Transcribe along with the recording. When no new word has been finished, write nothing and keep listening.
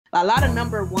A lot of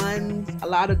number ones, a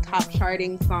lot of top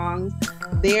charting songs,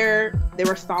 they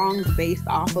were songs based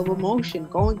off of emotion,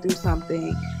 going through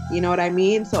something. You know what I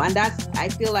mean? So, and I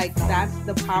feel like that's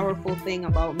the powerful thing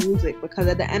about music, because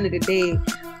at the end of the day,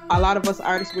 a lot of us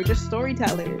artists, we're just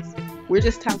storytellers. We're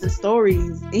just telling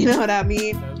stories. You know what I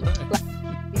mean? Like,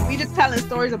 we just telling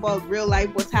stories about real life,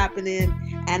 what's happening,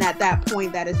 and at that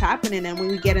point that is happening, and when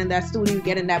we get in that studio, we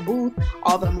get in that booth,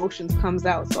 all the emotions comes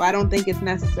out. So I don't think it's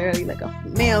necessarily like a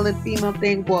male and female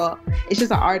thing. Well, it's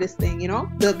just an artist thing, you know?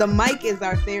 The mic is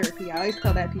our therapy. I always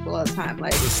tell that people all the time.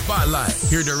 Like, the Spotlight,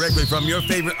 hear directly from your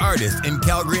favorite artists in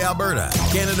Calgary, Alberta,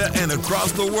 Canada, and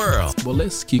across the world. Well,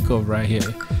 let's kick off right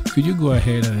here. Could you go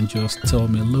ahead and just tell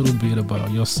me a little bit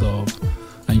about yourself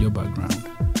and your background?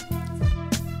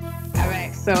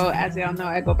 So as y'all know,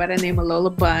 I go by the name of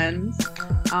Lola Buns.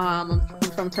 I'm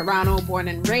from Toronto, born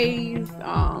and raised,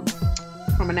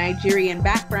 from a Nigerian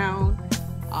background.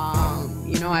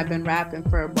 You know, I've been rapping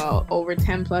for about over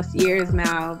 10 plus years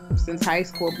now, since high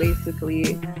school,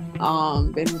 basically.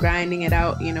 Been grinding it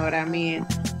out, you know what I mean?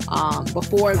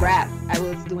 Before rap, I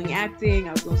was doing acting,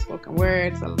 I was doing spoken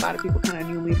words. So a lot of people kind of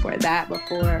knew me for that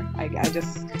before.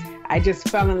 I just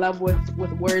fell in love with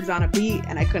words on a beat,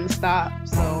 and I couldn't stop.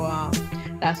 So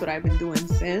that's what I've been doing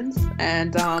since.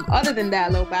 And other than that,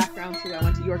 a little background too, I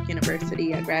went to York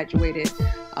University. I graduated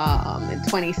in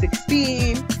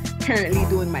 2016, currently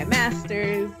doing my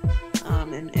master's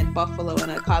in Buffalo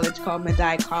in a college called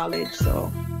Medaille College.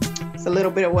 So it's a little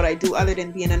bit of what I do other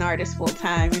than being an artist full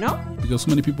time, you know? Because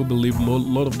many people believe a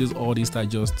lot of these artists are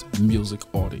just music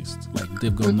artists. Like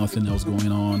they've got nothing else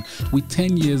going on. With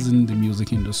 10 years in the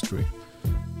music industry,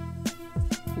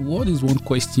 what is one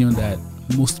question that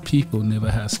most people never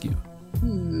ask you?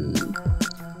 No,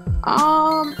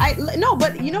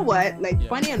 but you know what? Like,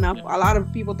 funny enough, a lot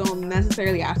of people don't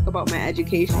necessarily ask about my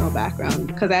educational background,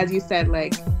 because as you said,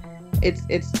 like,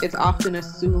 it's often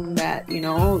assumed that, you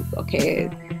know, okay,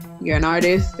 you're an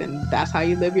artist and that's how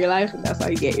you live your life and that's how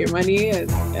you get your money and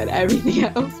everything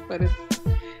else. But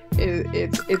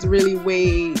it's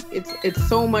really it's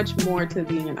so much more to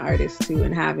being an artist too,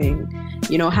 and having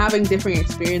different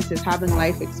experiences, having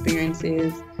life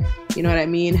experiences, you know what I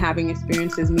mean? Having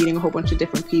experiences, meeting a whole bunch of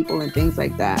different people and things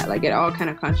like that. Like, it all kind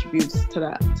of contributes to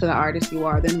the artist you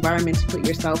are, the environment you put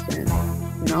yourself in,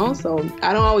 you know? So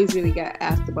I don't always really get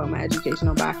asked about my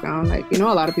educational background. Like, you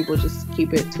know, a lot of people just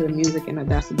keep it to the music and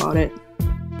that's about it.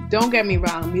 Don't get me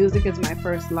wrong, music is my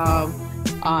first love.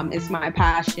 It's my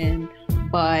passion.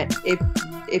 But if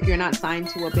you're not signed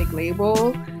to a big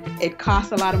label, it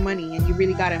costs a lot of money and you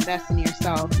really got to invest in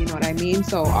yourself. You know what I mean?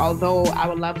 So although I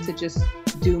would love to just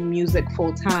do music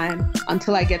full time,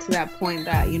 until I get to that point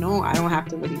that, you know, I don't have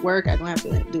to really work, I don't have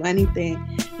to do anything,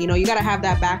 you know, you got to have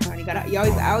that background.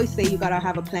 I always say you got to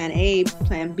have a plan A,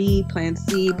 plan B, plan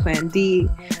C, plan D.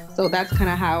 So that's kind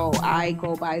of how I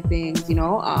go by things, you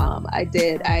know. I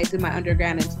did my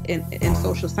undergrad in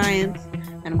social science,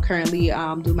 and I'm currently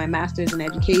doing my master's in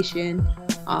education.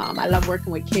 I love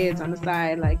working with kids on the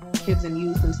side, like kids and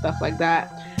youth and stuff like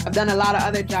that. I've done a lot of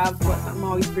other jobs, but something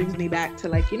always brings me back to,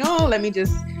 like, you know, let me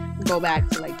just go back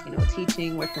to, like, you know,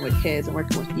 teaching, working with kids and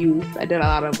working with youth. I did a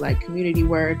lot of, like, community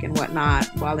work and whatnot,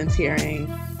 volunteering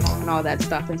and all that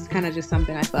stuff. It's kind of just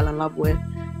something I fell in love with.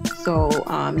 So,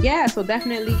 so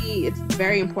definitely it's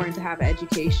very important to have an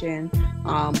education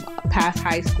past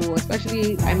high school,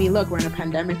 especially, I mean, look, we're in a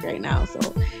pandemic right now.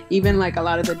 So even like a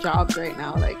lot of the jobs right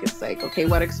now, like, it's like, okay,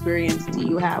 what experience do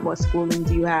you have? What schooling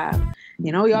do you have?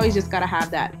 You know, you always just got to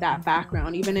have that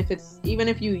background, even if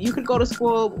you could go to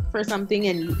school for something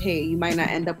and you might not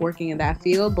end up working in that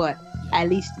field, but at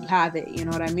least you have it. You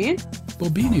know what I mean?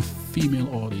 But being a female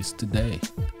artist today,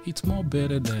 it's more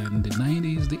better than the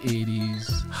 90s, the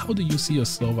 80s. How do you see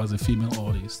yourself as a female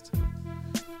artist?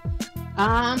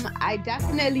 I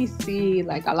definitely see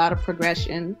like a lot of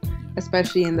progression,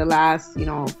 especially in the last, you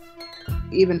know,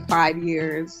 even 5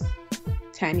 years,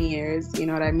 10 years, you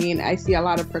know what I mean? I see a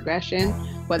lot of progression,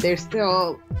 but there's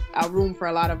still a room for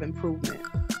a lot of improvement.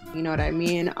 You know what I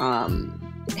mean?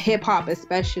 Hip hop,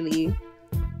 especially,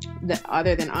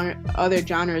 other than other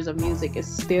genres of music, is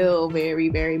still very,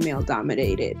 very male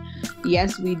dominated.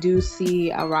 Yes, we do see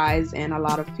a rise in a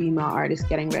lot of female artists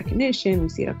getting recognition. We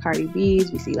see the Cardi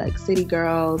B's, we see like City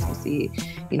Girls, we see,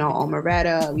 you know,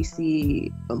 Omeretta, we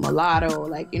see Mulatto.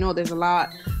 Like, you know, there's a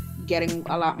lot getting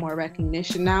a lot more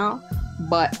recognition now,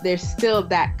 but there's still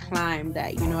that climb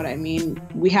that, you know what I mean,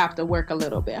 we have to work a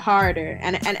little bit harder.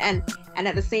 And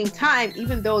at the same time,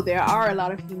 even though there are a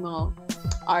lot of female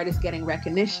artists getting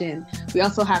recognition, we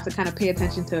also have to kind of pay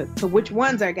attention to which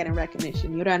ones are getting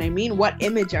recognition. You know what I mean? What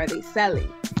image are they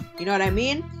selling? You know what I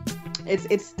mean?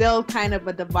 it's still kind of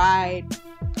a divide.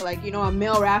 Like, you know, a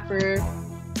male rapper,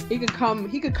 he could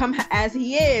come as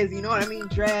he is, you know what I mean?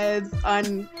 Dreads,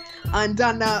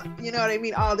 undone up, you know what I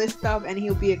mean? All this stuff, and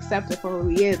he'll be accepted for who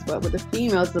he is. But with the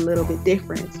female, it's a little bit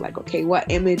different. It's like, okay, what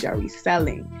image are we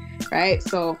selling, right?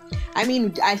 So, I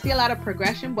mean, I see a lot of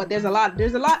progression, but there's a lot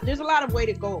of way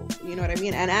to go, you know what I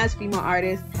mean? And as female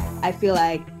artists, I feel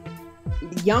like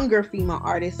younger female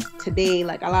artists today,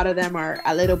 like a lot of them are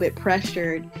a little bit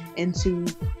pressured into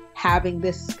having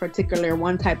this particular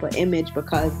one type of image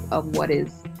because of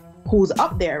who's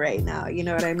up there right now, you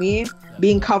know what I mean?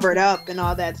 Being covered up and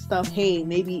all that stuff. Hey,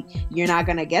 maybe you're not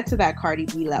gonna get to that Cardi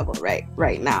B level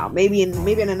right now. Maybe in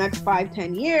the next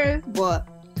 5-10 years, but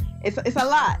it's a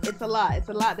lot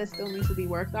that still needs to be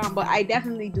worked on. But I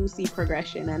definitely do see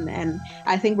progression, and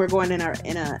I think we're going in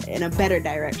a better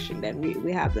direction than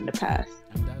we have in the past.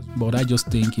 But I just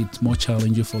think it's more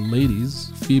challenging for ladies,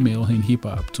 female in hip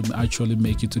hop, to actually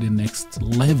make it to the next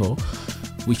level,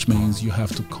 which means you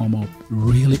have to come up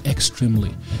really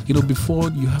extremely. You know, before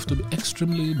you have to be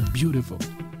extremely beautiful.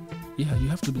 Yeah, you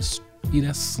have to be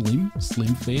either slim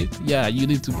fit. Yeah, you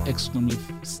need to be extremely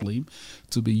slim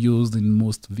to be used in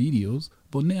most videos.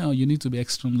 But now you need to be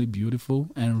extremely beautiful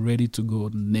and ready to go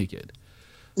naked.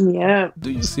 Yeah.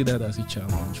 Do you see that as a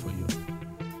challenge for you?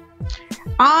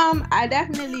 I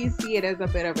definitely see it as a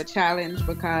bit of a challenge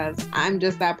because I'm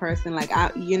just that person. Like,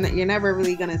 you're never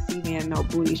really gonna see me in no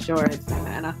booty shorts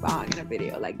and a song in a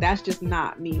video. Like, that's just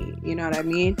not me. You know what I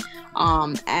mean?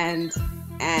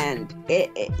 And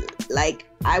it like,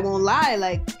 I won't lie.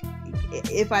 Like,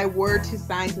 if I were to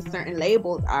sign to certain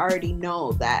labels, I already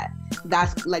know that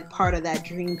that's like part of that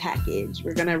dream package.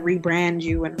 We're gonna rebrand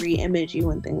you and re-image you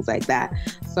and things like that.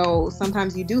 So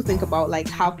sometimes you do think about, like,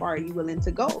 how far are you willing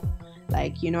to go?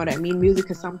 Like, you know what I mean?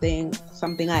 Music is something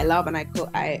I love and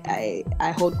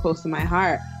I hold close to my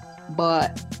heart.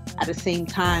 But at the same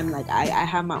time, like, I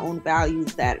have my own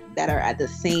values that are at the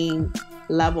same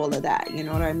level of that. You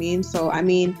know what I mean? So, I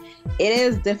mean, it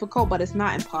is difficult, but it's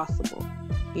not impossible.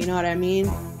 You know what I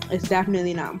mean? It's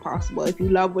definitely not impossible. If you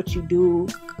love what you do,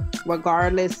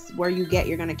 regardless where you get,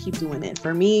 you're going to keep doing it.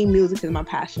 For me, music is my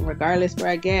passion. Regardless where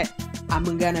I get, I'm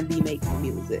going to be making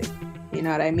music. You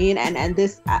know what I mean? And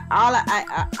this,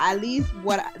 at least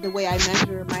the way I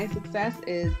measure my success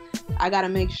is I got to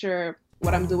make sure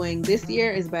what I'm doing this year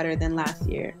is better than last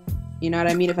year. You know what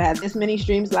I mean? If I had this many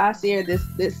streams last year,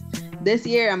 this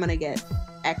year, I'm going to get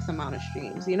X amount of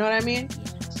streams. You know what I mean?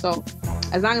 So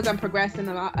as long as I'm progressing,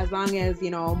 as long as,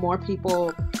 you know, more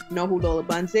people know who Lola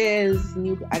Buns is,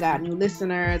 I got new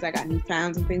listeners, I got new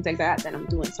fans and things like that, then I'm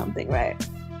doing something right.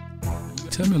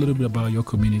 Tell me a little bit about your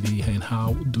community and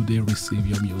how do they receive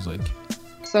your music?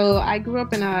 So I grew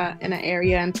up in an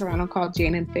area in Toronto called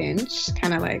Jane and Finch,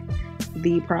 kind of like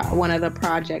one of the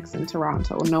projects in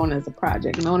Toronto, known as a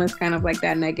project, known as kind of like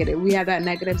that negative. We have that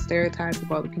negative stereotype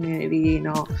about the community, you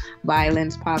know,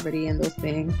 violence, poverty, and those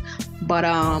things. But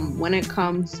when it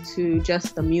comes to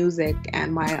just the music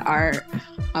and my art,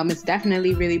 it's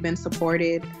definitely really been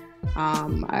supported.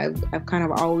 I've kind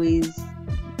of always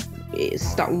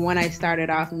when I started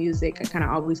off music, I kind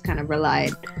of always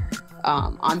relied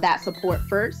on that support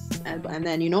first, and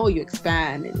then, you know, you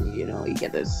expand and, you know, you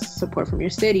get the support from your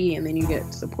city, and then you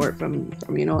get support from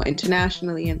you know,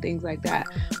 internationally and things like that.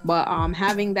 But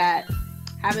having that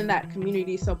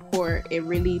community support, it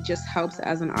really just helps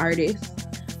as an artist.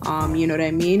 You know what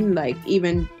I mean? Like,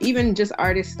 even just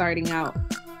artists starting out,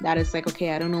 that it's like,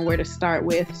 okay, I don't know where to start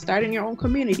with. Start in your own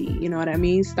community. You know what I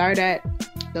mean? Start at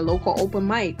the local open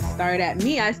mics.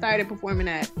 I started performing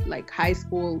at like high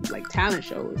school, like talent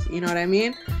shows. You know what I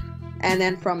mean? And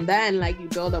then from then, like, you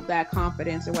build up that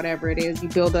confidence or whatever it is. You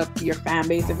build up your fan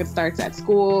base if it starts at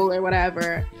school or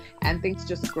whatever, and things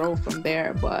just grow from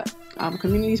there. But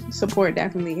community support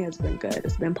definitely has been good.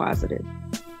 It's been positive.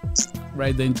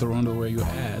 Right there in Toronto where you're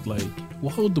at, like,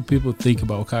 what do people think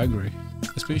about Calgary?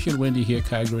 Especially when they hear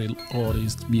Calgary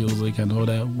artists, music and all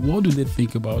that, what do they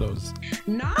think about us?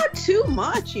 Not too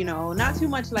much, you know, not too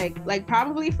much. Like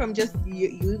probably from just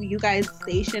you guys'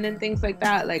 station and things like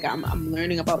that. Like, I'm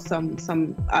learning about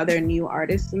some other new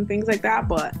artists and things like that.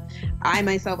 But I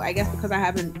myself, I guess because I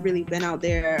haven't really been out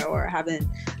there or haven't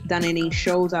done any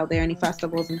shows out there, any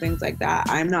festivals and things like that,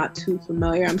 I'm not too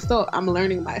familiar. I'm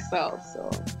learning myself. So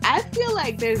I feel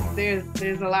like there's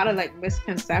a lot of like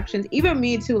misconceptions. Even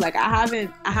me too. Like, I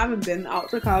haven't been out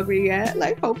to Calgary yet.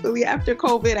 Like, hopefully after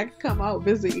COVID I can come out,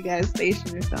 visit you guys'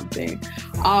 station or something.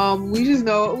 We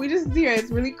just hear it's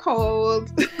really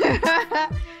cold.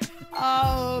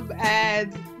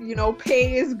 And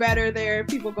pay is better there.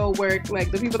 People go work.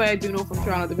 Like the people that I do know from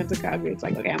Toronto, they've been to Calgary. It's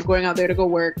like, okay, I'm going out there to go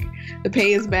work. The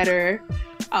pay is better.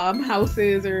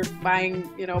 Houses or buying,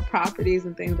 properties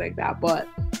and things like that. But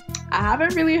I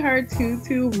haven't really heard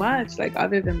too much like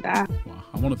other than that. Wow.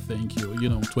 I want to thank you.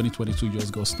 2022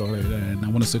 just got started, and I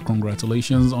want to say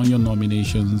congratulations on your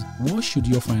nominations. What should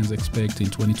your fans expect in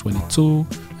 2022?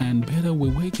 And better,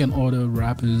 where can other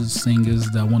rappers, singers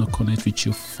that want to connect with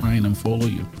you find and follow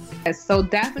you? So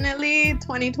definitely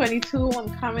 2022,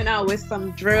 I'm coming out with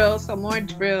some more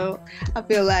drill. I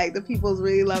feel like the people's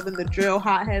really loving the drill.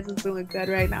 Hotheads is doing good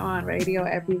right now on radio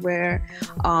everywhere.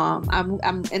 I'm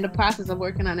in the process of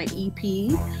working on an EP.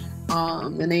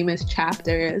 The name is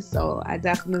Chapters, so I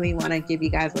definitely want to give you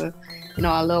guys a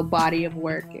little body of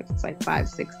work, if it's like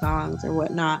 5-6 songs or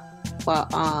whatnot.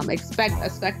 But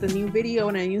expect a new video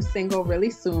and a new single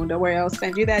really soon. Don't worry, I'll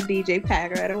send you that DJ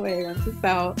pack right away once it's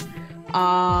out.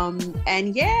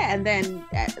 And then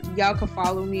y'all can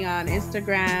follow me on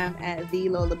Instagram at the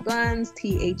Lola Buns,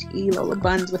 THE Lola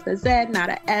Buns with a Z, not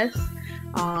a S.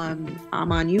 I'm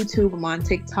on YouTube, I'm on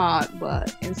TikTok, but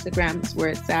Instagram is where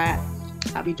it's at.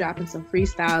 I'll be dropping some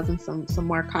freestyles and some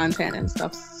more content and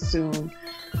stuff soon.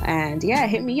 And yeah,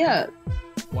 hit me up.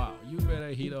 Wow, you better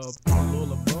hit up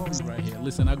Lola Buns right here.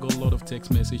 Listen, I got a lot of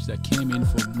text message that came in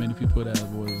from many people that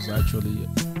was actually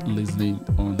listening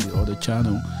on the other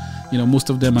channel. Most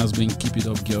of them has been keep it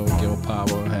up, girl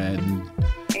power, and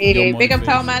hey, big up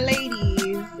to all my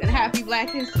ladies, and happy Black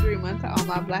History Month to all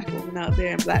my Black women out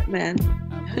there and Black men.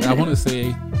 I want to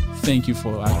say thank you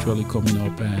for actually coming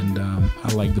up, and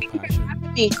I like the passion.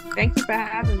 Thank you for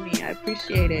having me. I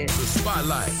appreciate it. The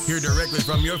Spotlight, hear directly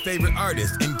from your favorite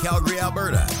artists in Calgary,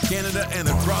 Alberta, Canada, and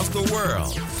across the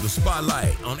world. The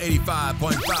Spotlight on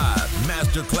 85.5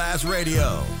 Masterclass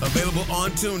Radio. Available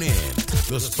on TuneIn.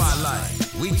 The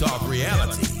Spotlight. We talk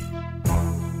reality.